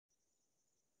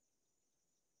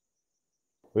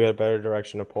We had a better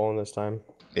direction of pulling this time.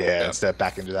 Yeah, instead of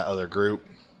back into that other group.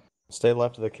 Stay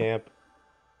left of the camp.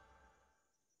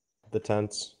 The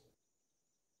tents.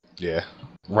 Yeah.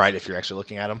 Right, if you're actually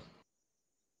looking at them.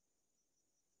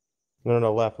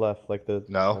 No, left, like the...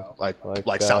 No, like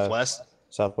southwest?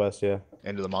 Southwest, yeah.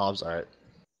 Into the mobs, alright.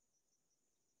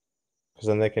 Because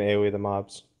then they can AoE the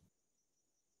mobs.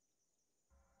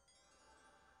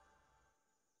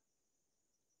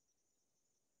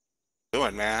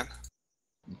 Doing, man.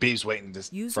 Beeb's waiting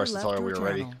for us to tell her we were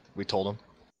ready. We told him.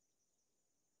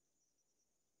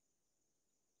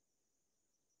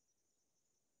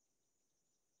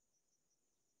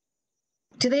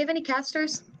 Do they have any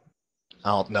casters? I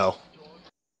don't know.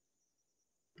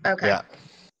 Okay. Yeah.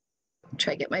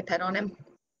 Try to get my pet on him.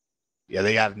 Yeah,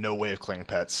 they have no way of clearing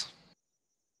pets.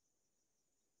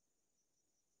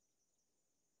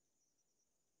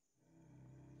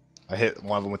 I hit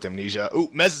one of them with amnesia. Ooh,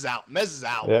 Mez is out. Mez is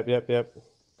out. Yep.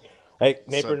 Hey,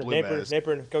 Naper,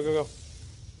 go.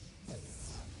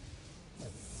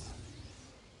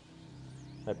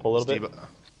 I pull a little bit.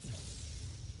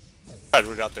 I'd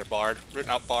root out there, Bard.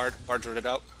 Rooting out Bard. Bard's rooted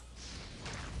out.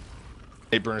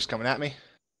 Hey, Burner's coming at me.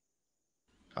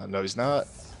 No, he's not.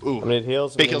 Ooh. I'm gonna need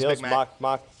heals. Big heals, Big Mac.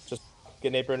 Mock. Just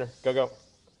get Nate Burner. Go.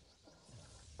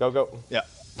 Go. Yeah.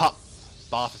 Pop.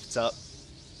 Off if it's up.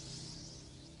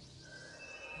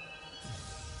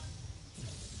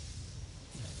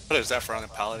 What is that for on the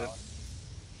Paladin?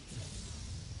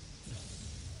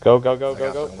 Go.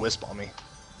 Wisp on me.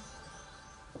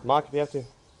 Mock if you have to.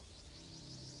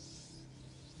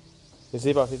 He's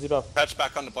debuff. Patch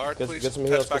back on the Bard, please. Get some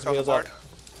heals, Patch back on the Bard.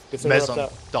 Get some Mez heals on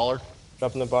out. dollar.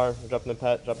 Dropping the bar, dropping the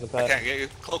pet. I can't get you.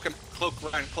 Cloak him. Cloak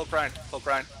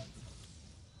Ryan.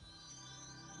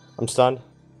 I'm stunned.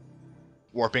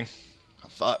 Warping. Oh,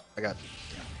 fuck. I got...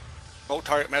 Go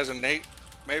target Mez and Nate,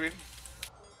 maybe.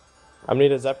 I'm gonna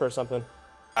need a Zephyr or something.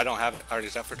 I don't have it. I already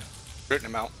Zephyred. Written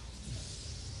him out.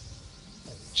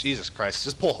 Jesus Christ.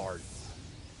 Just pull hard.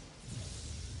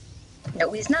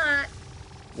 No, he's not.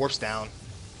 Warps down.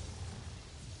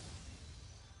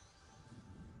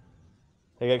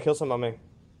 They gotta kill some on me.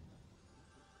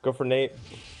 Go for Nate.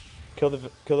 Kill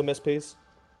the miss, please.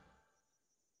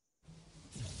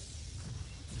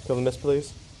 Kill the miss,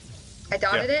 please. I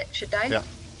dotted it. Should die. Yeah.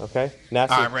 Okay.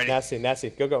 Nasty. I'm ready. Nasty.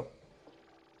 Go.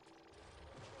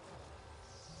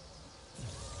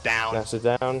 Down. Nasty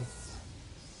down.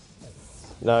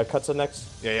 No, cuts the next.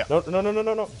 Yeah. No.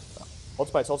 Hold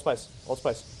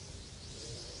spice.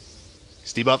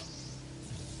 Steve up.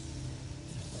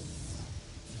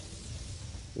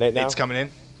 Nate now. Nate's coming in.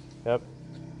 Yep.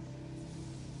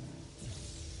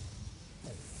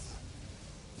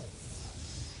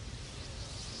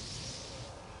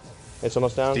 It's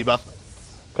almost down. Debuff.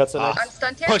 Cuts the next. I'm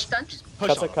stunned here. Push. Stunned. Just push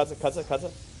on him. Cuts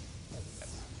it.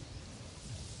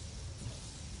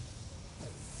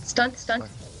 Stunned.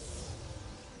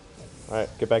 Alright,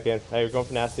 get back in. Hey, we're going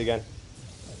for Nasty again.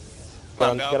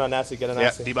 Get on Nasty. Yeah,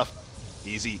 debuff.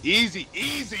 Easy.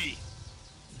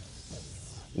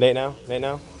 Nate now.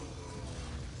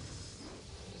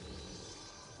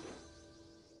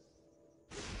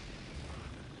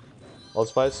 Old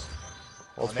Spice.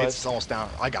 Nate's almost down.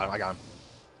 I got him.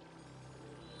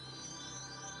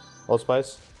 Old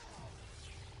Spice.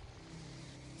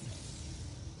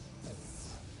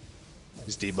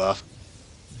 He's debuff.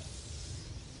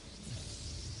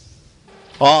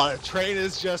 Oh, the train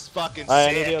is just fucking sick.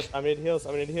 I need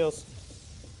heals.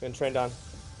 Been trained on.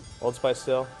 Old Spice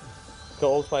still. Go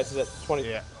Old Spice is at 20.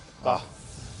 Yeah. Oh.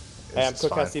 Hey, I'm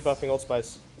quick cast debuffing Old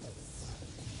Spice.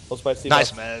 Old Spice debuff.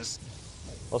 Nice, Mez.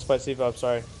 Old Spice debuff,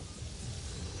 sorry.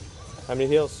 How many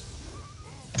heals?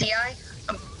 DI.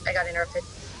 I got interrupted.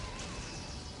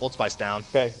 Old Spice down.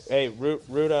 Okay, hey, root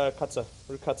Kutsa.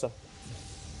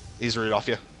 He's rooted off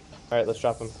you. Alright, let's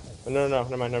drop him. No,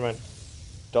 never mind.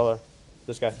 Dollar.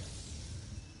 This guy.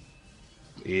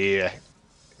 Yeah.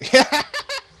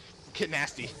 Get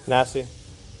nasty. Nasty.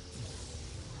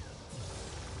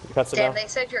 Kutsa Damn, now. they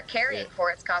said you're carrying for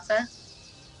it, Casa.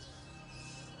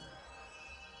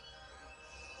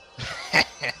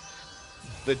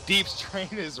 The Deeps train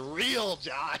is real,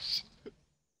 Josh.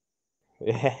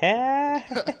 Yeah.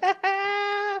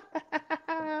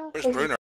 Where's Bruno?